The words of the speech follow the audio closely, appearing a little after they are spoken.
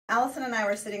Allison and I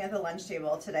were sitting at the lunch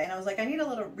table today, and I was like, I need a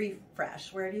little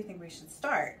refresh. Where do you think we should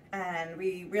start? And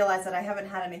we realized that I haven't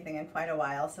had anything in quite a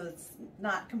while, so it's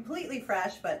not completely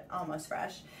fresh, but almost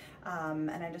fresh.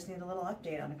 And I just need a little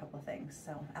update on a couple of things.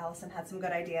 So Allison had some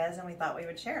good ideas, and we thought we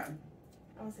would share them.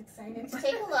 I was excited to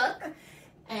take a look,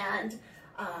 and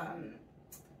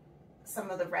some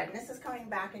of the redness is coming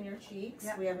back in your cheeks.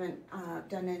 Yep. We haven't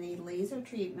done any laser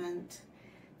treatment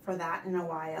for that in a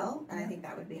while, and I think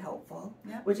that would be helpful.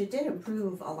 Yep. Which it did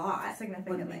improve a lot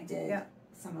significantly when we did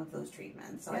some of those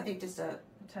treatments. So I think just a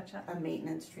touch up, a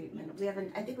maintenance treatment. We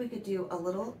haven't. I think we could do a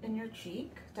little in your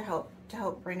cheek to help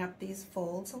bring up these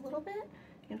folds a little bit.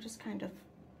 You know, just kind of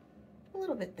a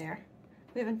little bit there.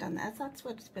 We haven't done that. That's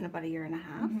what it's been about 1.5 years.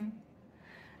 Mm-hmm.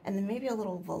 And then maybe a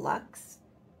little Volux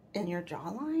in your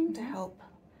jawline to help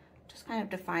just kind of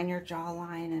define your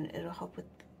jawline, and it'll help with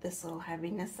this little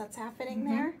heaviness that's happening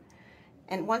there.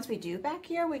 And once we do back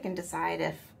here, we can decide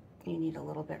if you need a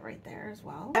little bit right there as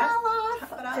well.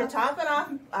 To top it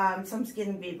off, some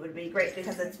Skin Bead would be great,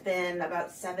 because it's been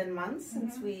about 7 months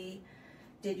since we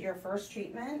did your first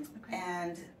treatment,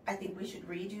 and I think we should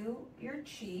redo your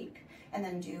cheek and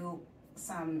then do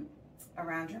some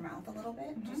around your mouth a little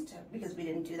bit, just to, because we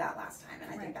didn't do that last time,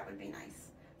 and I think that would be nice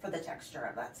for the texture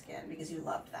of that skin, because you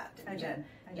loved that, didn't you? I did.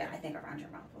 Yeah, I think around your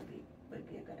mouth would be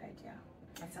a good idea.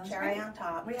 That sounds Cherry on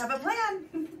top. We have a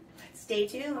plan. Stay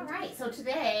tuned. All right, so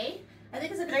today I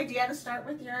think it's a good idea to start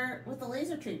with the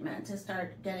laser treatment, to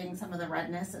start getting some of the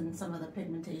redness and some of the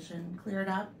pigmentation cleared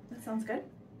up. That sounds good.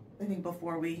 I think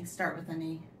before we start with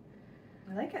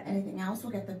anything else,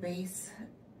 we'll get the base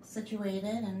situated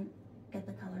and get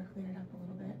the color cleared up a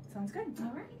little bit. Sounds good.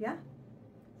 All right. Yeah.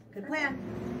 Good plan.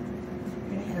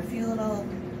 We're gonna hit a few of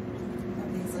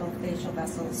these little facial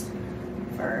vessels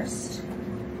first.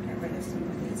 Get rid of some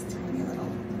of these tiny little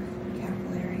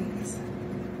capillaries.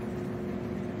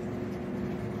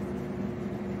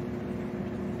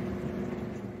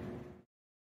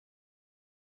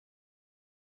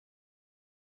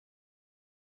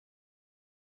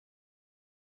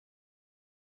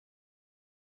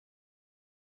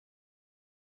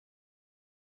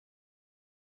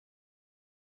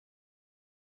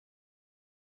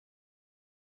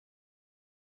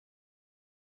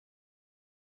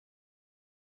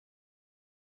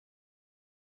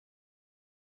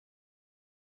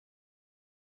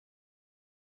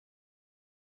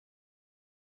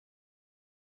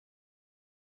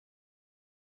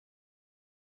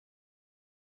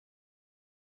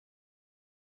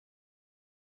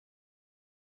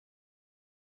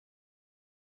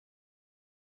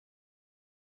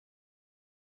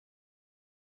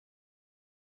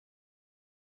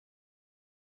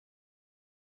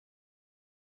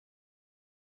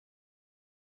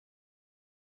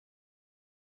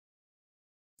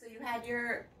 So you had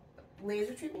your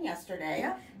laser treatment yesterday,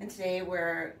 and today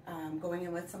we're going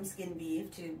in with some Skin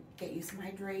Bead to get you some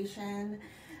hydration,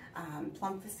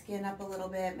 plump the skin up a little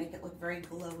bit, make it look very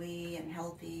glowy and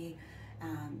healthy.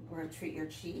 We're going to treat your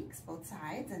cheeks, both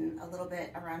sides, and a little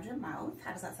bit around your mouth.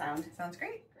 How does that sound? Sounds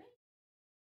great.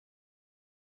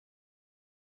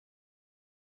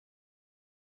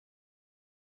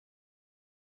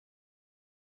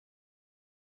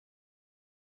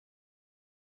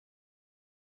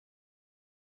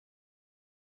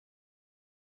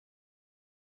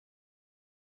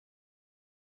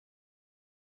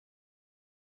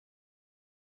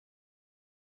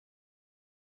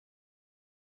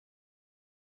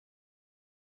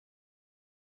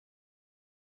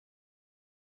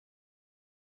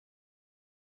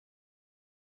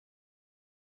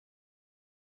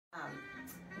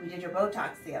 We did your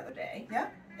Botox the other day. Yeah.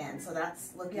 And so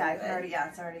that's looking good.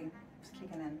 It's already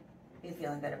kicking in. You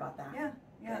feeling good about that? Yeah.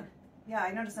 Good. Yeah,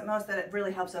 I noticed at most that it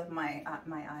really helps with my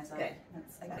eyes. Good.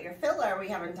 But your filler we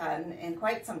haven't done in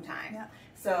quite some time. Yeah.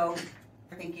 So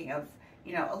we're thinking of,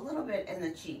 a little bit in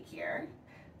the cheek here,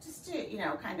 just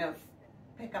to, kind of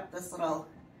pick up this little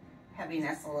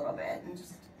heaviness a little bit and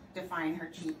just define her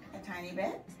cheek a tiny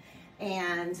bit.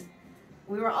 And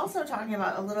we were also talking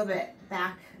about a little bit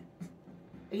back,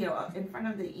 in front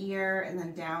of the ear, and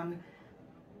then down,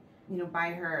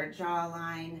 by her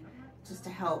jawline, just to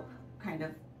help kind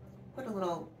of put a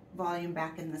little volume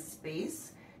back in the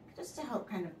space, just to help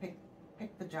kind of pick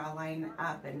the jawline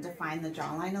up and define the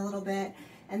jawline a little bit.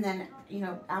 And then,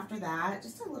 after that,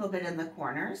 just a little bit in the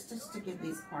corners, just to give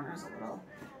these corners a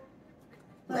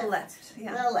little lift.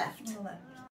 Yeah. Little lift. Little lift.